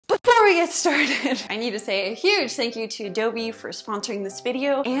Before we get started, I need to say a huge thank you to Adobe for sponsoring this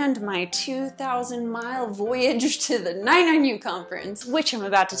video and my 2,000-mile voyage to the 99U conference, which I'm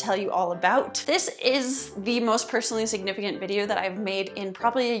about to tell you all about. This is the most personally significant video that I've made in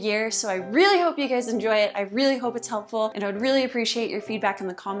probably a year, so I really hope you guys enjoy it. I really hope it's helpful, and I would really appreciate your feedback in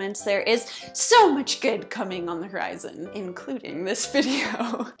the comments. There is so much good coming on the horizon, including this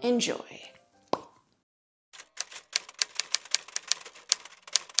video. Enjoy.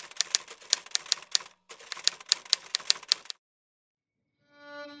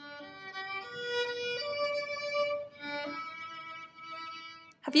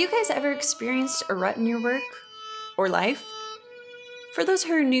 Have you guys ever experienced a rut in your work or life? For those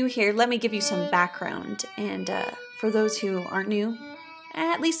who are new here, let me give you some background, and for those who aren't new,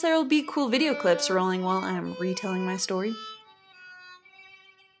 at least there will be cool video clips rolling while I'm retelling my story.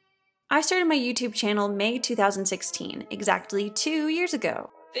 I started my YouTube channel May 2016, exactly 2 years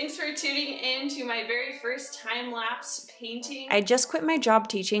ago. Thanks for tuning in to my very first time-lapse painting. I just quit my job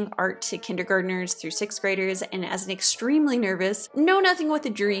teaching art to kindergartners through 6th graders, and as an extremely nervous, know-nothing with a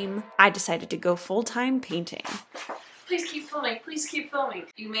dream, I decided to go full-time painting. Please keep filming, please keep filming.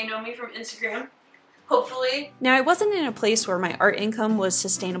 You may know me from Instagram. Hopefully. Now, I wasn't in a place where my art income was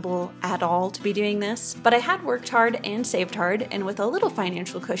sustainable at all to be doing this, but I had worked hard and saved hard, and with a little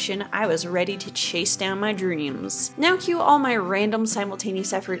financial cushion, I was ready to chase down my dreams. Now cue all my random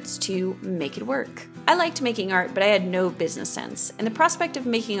simultaneous efforts to make it work. I liked making art, but I had no business sense, and the prospect of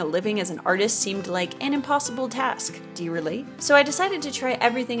making a living as an artist seemed like an impossible task. Do you relate? So I decided to try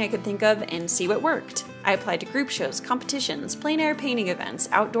everything I could think of and see what worked. I applied to group shows, competitions, plein air painting events,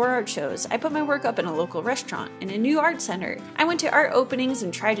 outdoor art shows. I put my work up in a local restaurant, in a new art center. I went to art openings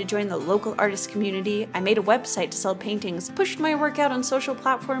and tried to join the local artist community. I made a website to sell paintings, pushed my work out on social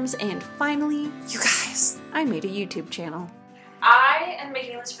platforms, and finally, you guys, I made a YouTube channel. I am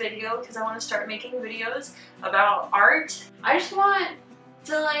making this video because I want to start making videos about art. I just want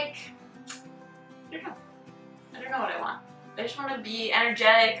to I don't know what I want. I just want to be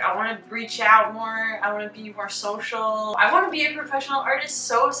energetic, I want to reach out more, I want to be more social. I want to be a professional artist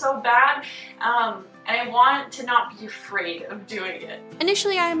so bad, and I want to not be afraid of doing it.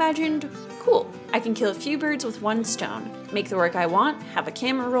 Initially I imagined, cool, I can kill a few birds with one stone. Make the work I want, have a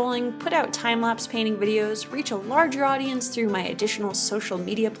camera rolling, put out time-lapse painting videos, reach a larger audience through my additional social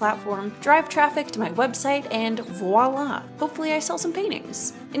media platform, drive traffic to my website, and voila! Hopefully I sell some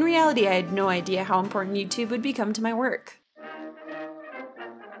paintings. In reality, I had no idea how important YouTube would become to my work.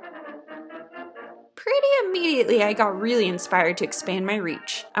 Pretty immediately, I got really inspired to expand my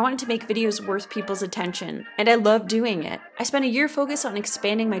reach. I wanted to make videos worth people's attention, and I loved doing it. I spent a year focused on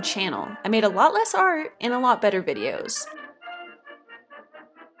expanding my channel. I made a lot less art and a lot better videos.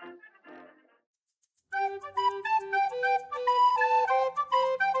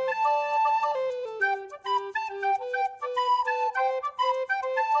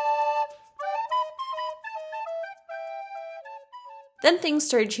 Then things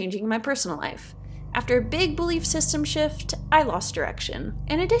started changing in my personal life. After a big belief system shift, I lost direction.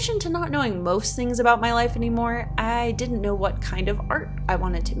 In addition to not knowing most things about my life anymore, I didn't know what kind of art I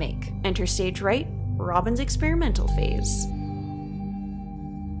wanted to make. Enter stage right, Robin's experimental phase.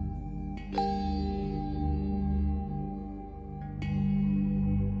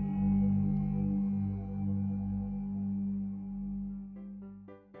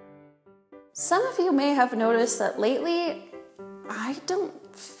 Some of you may have noticed that lately, I don't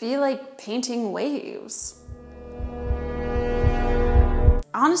feel like painting waves.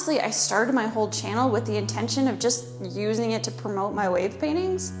 Honestly, I started my whole channel with the intention of just using it to promote my wave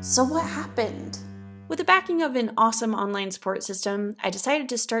paintings. So what happened? With the backing of an awesome online support system, I decided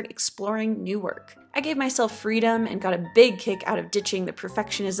to start exploring new work. I gave myself freedom and got a big kick out of ditching the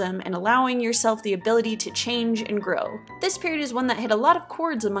perfectionism and allowing yourself the ability to change and grow. This period is one that hit a lot of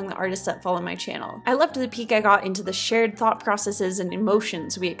chords among the artists that follow my channel. I loved the peek I got into the shared thought processes and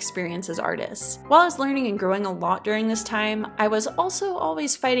emotions we experience as artists. While I was learning and growing a lot during this time, I was also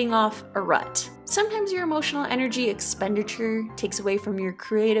always fighting off a rut. Sometimes your emotional energy expenditure takes away from your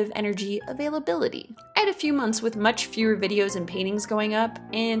creative energy availability. I had a few months with much fewer videos and paintings going up,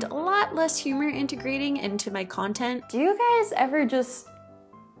 and a lot less humor integrating into my content. Do you guys ever just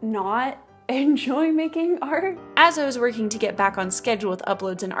not enjoy making art? As I was working to get back on schedule with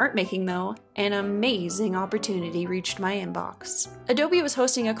uploads and art making though, an amazing opportunity reached my inbox. Adobe was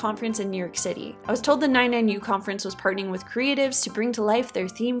hosting a conference in New York City. I was told the 99U conference was partnering with creatives to bring to life their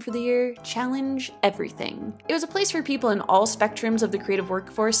theme for the year, Challenge Everything. It was a place for people in all spectrums of the creative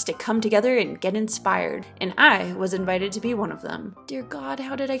workforce to come together and get inspired, and I was invited to be one of them. Dear God,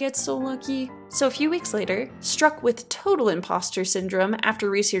 how did I get so lucky? So a few weeks later, struck with total imposter syndrome after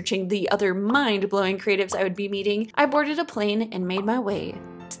researching the other mind-blowing creatives I would be meeting, I boarded a plane and made my way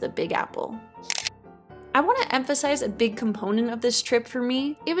to the Big Apple. I want to emphasize a big component of this trip for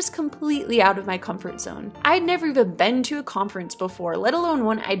me. It was completely out of my comfort zone. I'd never even been to a conference before, let alone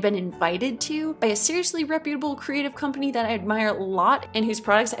one I'd been invited to by a seriously reputable creative company that I admire a lot and whose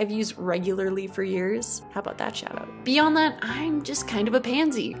products I've used regularly for years. How about that shout out? Beyond that, I'm just kind of a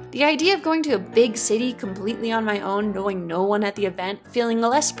pansy. The idea of going to a big city completely on my own, knowing no one at the event, feeling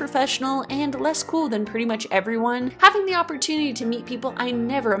less professional and less cool than pretty much everyone, having the opportunity to meet people I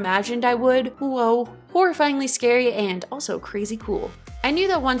never imagined I would, whoa. Horrifyingly scary and also crazy cool. I knew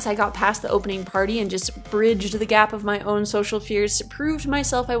that once I got past the opening party and just bridged the gap of my own social fears, proved to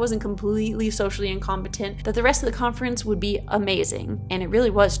myself I wasn't completely socially incompetent, that the rest of the conference would be amazing. And it really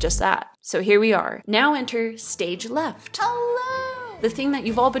was just that. So here we are. Now enter stage left. Hello! The thing that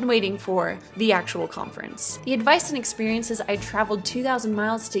you've all been waiting for, the actual conference. The advice and experiences I traveled 2,000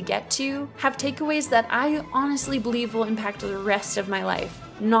 miles to get to have takeaways that I honestly believe will impact the rest of my life.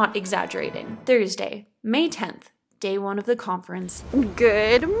 Not exaggerating. Thursday, May 10th, day one of the conference.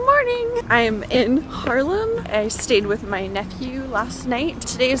 Good morning! I am in Harlem. I stayed with my nephew last night.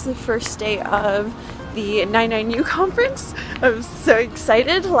 Today is the first day of the 99U conference. I'm so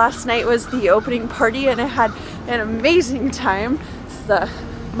excited. Last night was the opening party and I had an amazing time. This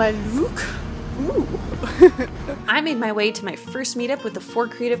is my look. Ooh. I made my way to my first meetup with the 4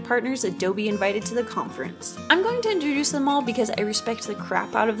 creative partners Adobe invited to the conference. I'm going to introduce them all because I respect the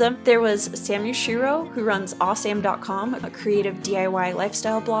crap out of them. There was Sam Yoshiro, who runs awesam.com, a creative DIY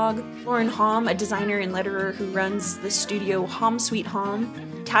lifestyle blog. Lauren Hom, a designer and letterer who runs the studio Hom Sweet Hom.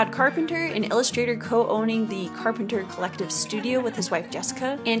 Tad Carpenter, an illustrator co-owning the Carpenter Collective Studio with his wife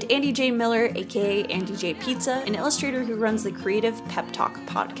Jessica, and Andy J. Miller, aka Andy J. Pizza, an illustrator who runs the Creative Pep Talk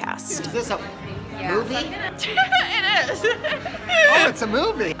podcast. Is this a movie? It is! Oh, it's a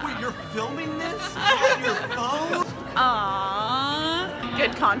movie! Wait, you're filming this? On your phone? Aww.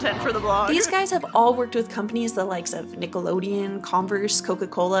 Good content for the blog. These guys have all worked with companies the likes of Nickelodeon, Converse,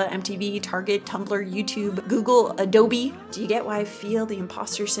 Coca-Cola, MTV, Target, Tumblr, YouTube, Google, Adobe. Do you get why I feel the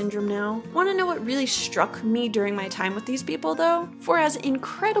imposter syndrome now? Want to know what really struck me during my time with these people though? For as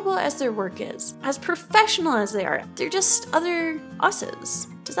incredible as their work is, as professional as they are, they're just other us's.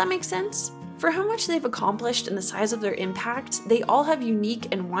 Does that make sense? For how much they've accomplished and the size of their impact, they all have unique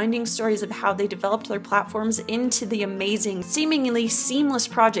and winding stories of how they developed their platforms into the amazing, seemingly seamless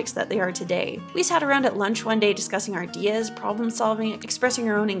projects that they are today. We sat around at lunch one day discussing our ideas, problem solving, expressing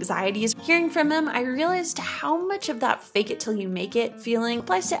our own anxieties. Hearing from them, I realized how much of that fake it till you make it feeling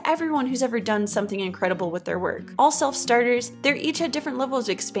applies to everyone who's ever done something incredible with their work. All self-starters, they're each at different levels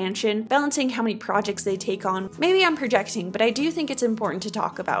of expansion, balancing how many projects they take on. Maybe I'm projecting, but I do think it's important to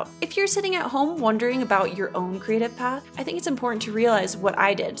talk about. If you're sitting at home wondering about your own creative path, I think it's important to realize what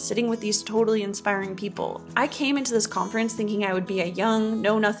I did, sitting with these totally inspiring people. I came into this conference thinking I would be a young,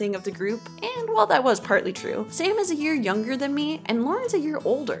 know-nothing of the group, and while that was partly true, Sam is a year younger than me, and Lauren's a year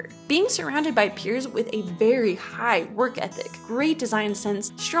older. Being surrounded by peers with a very high work ethic, great design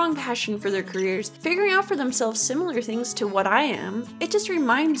sense, strong passion for their careers, figuring out for themselves similar things to what I am, it just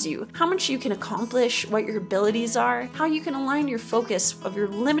reminds you how much you can accomplish, what your abilities are, how you can align your focus of your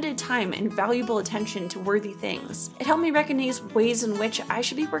limited time and valuable attention to worthy things. It helped me recognize ways in which I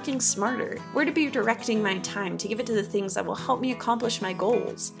should be working smarter, where to be directing my time to give it to the things that will help me accomplish my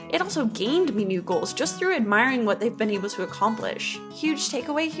goals. It also gained me new goals just through admiring what they've been able to accomplish. Huge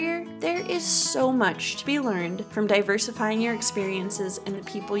takeaway here, there is so much to be learned from diversifying your experiences and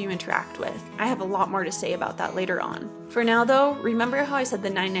the people you interact with. I have a lot more to say about that later on. For now though, remember how I said the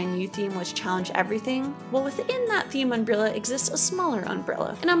 99U theme was Challenge Everything? Well, within that theme umbrella exists a smaller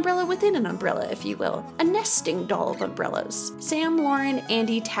umbrella, an umbrella within an umbrella, if you will, a nesting doll of umbrellas. Sam, Lauren,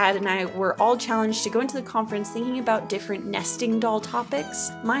 Andy, Tad, and I were all challenged to go into the conference thinking about different nesting doll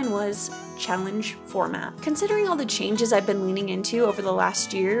topics. Mine was challenge format. Considering all the changes I've been leaning into over the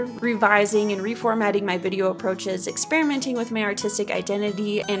last year, revising and reformatting my video approaches, experimenting with my artistic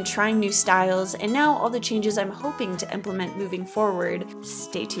identity, and trying new styles, and now all the changes I'm hoping to implement moving forward,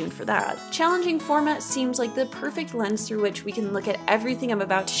 stay tuned for that. Challenging format seems like the perfect lens through which we can look at everything I'm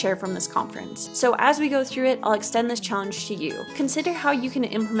about to share from this conference. So as we go through it, I'll extend this challenge to you. Consider how you can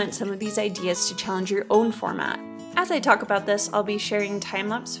implement some of these ideas to challenge your own format. As I talk about this, I'll be sharing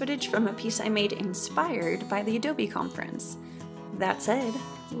time-lapse footage from a piece I made inspired by the Adobe conference. That said,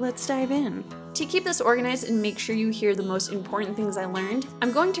 let's dive in. To keep this organized and make sure you hear the most important things I learned,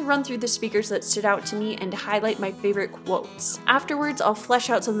 I'm going to run through the speakers that stood out to me and highlight my favorite quotes. Afterwards, I'll flesh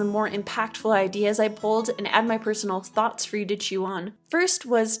out some of the more impactful ideas I pulled and add my personal thoughts for you to chew on. First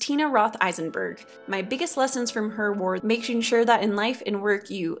was Tina Roth Eisenberg. My biggest lessons from her were making sure that in life and work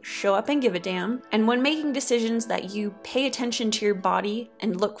you show up and give a damn, and when making decisions that you pay attention to your body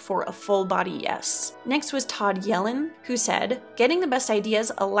and look for a full body yes. Next was Todd Yellin, who said, "Getting the best ideas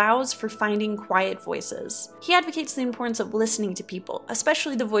allows for finding quiet voices." He advocates the importance of listening to people,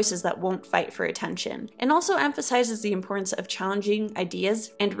 especially the voices that won't fight for attention, and also emphasizes the importance of challenging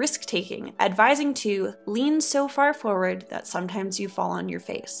ideas and risk-taking, advising to lean so far forward that sometimes you fall on your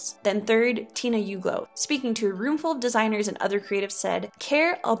face. Then third, Tina Uglo, speaking to a room full of designers and other creatives, said,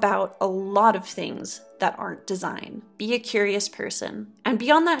 "Care about a lot of things that aren't design. Be a curious person." And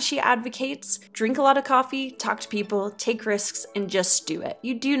beyond that, she advocates drink a lot of coffee, talk to people, take risks, and just do it.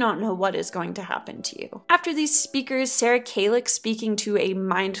 You do not know what is going to happen to you. After these speakers, Sarah Kalick, speaking to a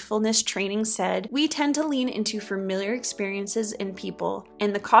mindfulness training, said, "We tend to lean into familiar experiences and people,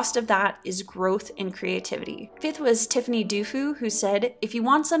 and the cost of that is growth and creativity." Fifth was Tiffany Dufu, who said, "If you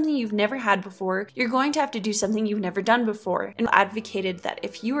want something you've never had before, you're going to have to do something you've never done before," and advocated that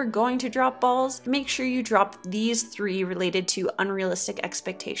if you are going to drop balls, make sure you drop these 3 related to unrealistic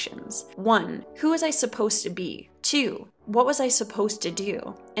expectations. 1. Who was I supposed to be? 2. What was I supposed to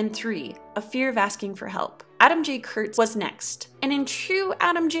do? And 3. A fear of asking for help. Adam J. Kurtz was next, and in true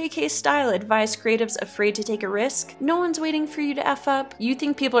Adam J.K. style advised creatives afraid to take a risk. No one's waiting for you to F up. You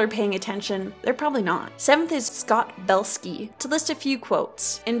think people are paying attention? They're probably not. 7th is Scott Belsky, to list a few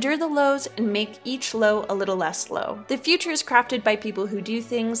quotes. "Endure the lows and make each low a little less low. The future is crafted by people who do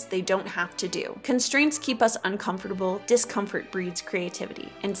things they don't have to do. Constraints keep us uncomfortable, discomfort breeds creativity.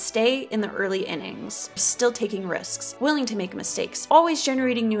 And stay in the early innings, still taking risks, willing to make mistakes, always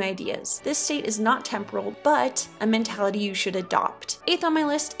generating new ideas. This state is not temporal, but a mentality you should adopt." 8th on my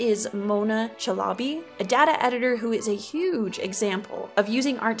list is Mona Chalabi, a data editor who is a huge example of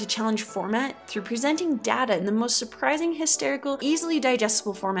using art to challenge format through presenting data in the most surprising, hysterical, easily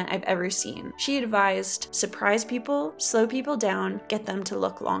digestible format I've ever seen. She advised, surprise people, slow people down, get them to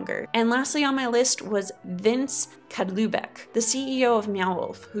look longer. And lastly on my list was Vince Kadlubek, the CEO of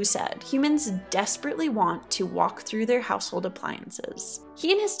Meowwolf, who said, "Humans desperately want to walk through their household appliances."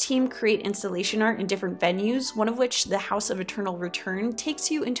 He and his team create installation art in different venues, one of which, the House of Eternal Return,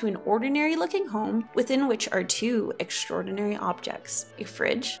 takes you into an ordinary-looking home within which are 2 extraordinary objects, a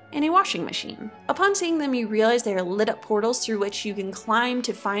fridge and a washing machine. Upon seeing them, you realize they are lit-up portals through which you can climb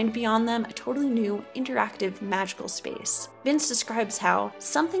to find beyond them a totally new, interactive, magical space. Vince describes how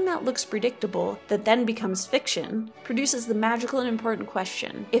something that looks predictable, that then becomes fiction, produces the magical and important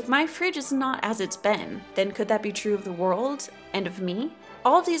question, if my fridge is not as it's been, then could that be true of the world and of me?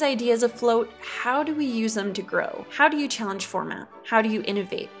 All of these ideas afloat, how do we use them to grow? How do you challenge format? How do you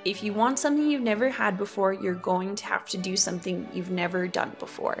innovate? If you want something you've never had before, you're going to have to do something you've never done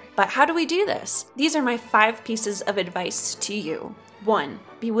before. But how do we do this? These are my 5 pieces of advice to you. 1.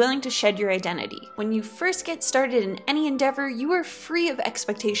 Be willing to shed your identity. When you first get started in any endeavor, you are free of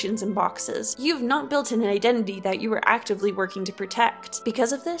expectations and boxes. You have not built an identity that you are actively working to protect.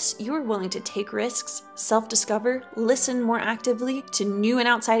 Because of this, you are willing to take risks, self-discover, listen more actively to new and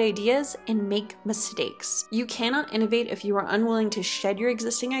outside ideas, and make mistakes. You cannot innovate if you are unwilling to shed your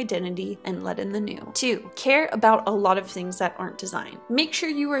existing identity and let in the new. 2. Care about a lot of things that aren't design. Make sure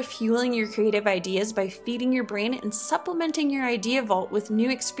you are fueling your creative ideas by feeding your brain and supplementing your idea vault with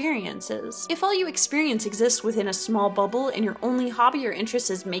new experiences. If all you experience exists within a small bubble and your only hobby or interest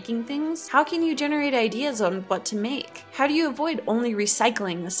is making things, how can you generate ideas on what to make? How do you avoid only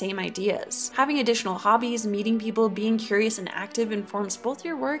recycling the same ideas? Having additional hobbies, meeting people, being curious and active informs both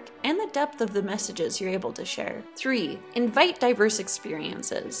your work and the depth of the messages you're able to share. 3. Invite diverse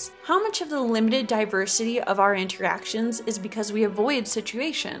experiences. How much of the limited diversity of our interactions is because we avoid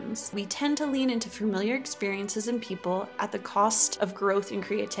situations? We tend to lean into familiar experiences and people at the cost of growth and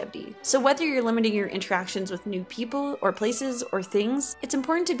creativity. So whether you're limiting your interactions with new people or places or things, it's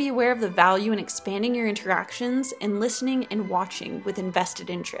important to be aware of the value in expanding your interactions and listening and watching with invested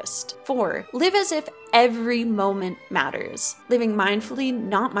interest. 4. Live as if every moment matters. Living mindfully,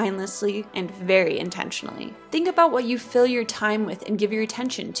 not mindlessly, and very intentionally. Think about what you fill your time with and give your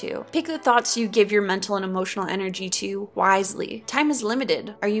attention to. Pick the thoughts you give your mental and emotional energy to wisely. Time is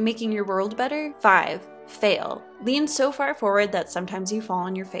limited. Are you making your world better? 5. Fail. Lean so far forward that sometimes you fall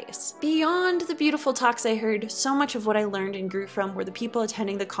on your face. Beyond the beautiful talks I heard, so much of what I learned and grew from were the people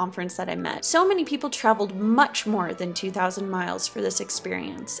attending the conference that I met. So many people traveled much more than 2,000 miles for this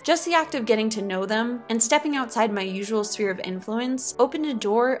experience. Just the act of getting to know them and stepping outside my usual sphere of influence opened a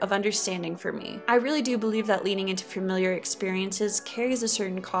door of understanding for me. I really do believe that leaning into familiar experiences carries a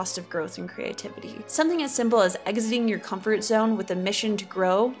certain cost of growth and creativity. Something as simple as exiting your comfort zone with a mission to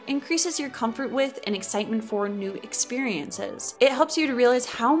grow increases your comfort with and excitement for new experiences. It helps you to realize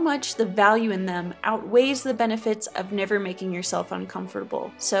how much the value in them outweighs the benefits of never making yourself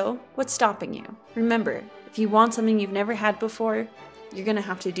uncomfortable. So, what's stopping you? Remember, if you want something you've never had before, you're gonna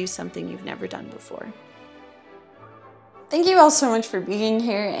have to do something you've never done before. Thank you all so much for being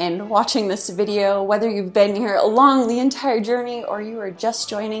here and watching this video, whether you've been here along the entire journey or you are just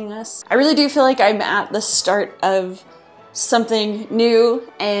joining us. I really do feel like I'm at the start of something new,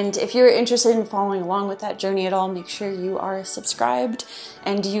 and if you're interested in following along with that journey at all, make sure you are subscribed,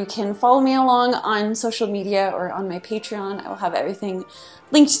 and you can follow me along on social media or on my Patreon. I will have everything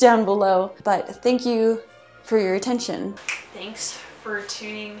linked down below, but thank you for your attention. Thanks for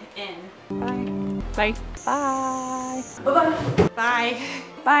tuning in. Bye. Bye. Bye. Bye-bye. Bye.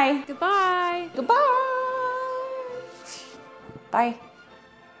 Bye. Goodbye. Goodbye. Bye.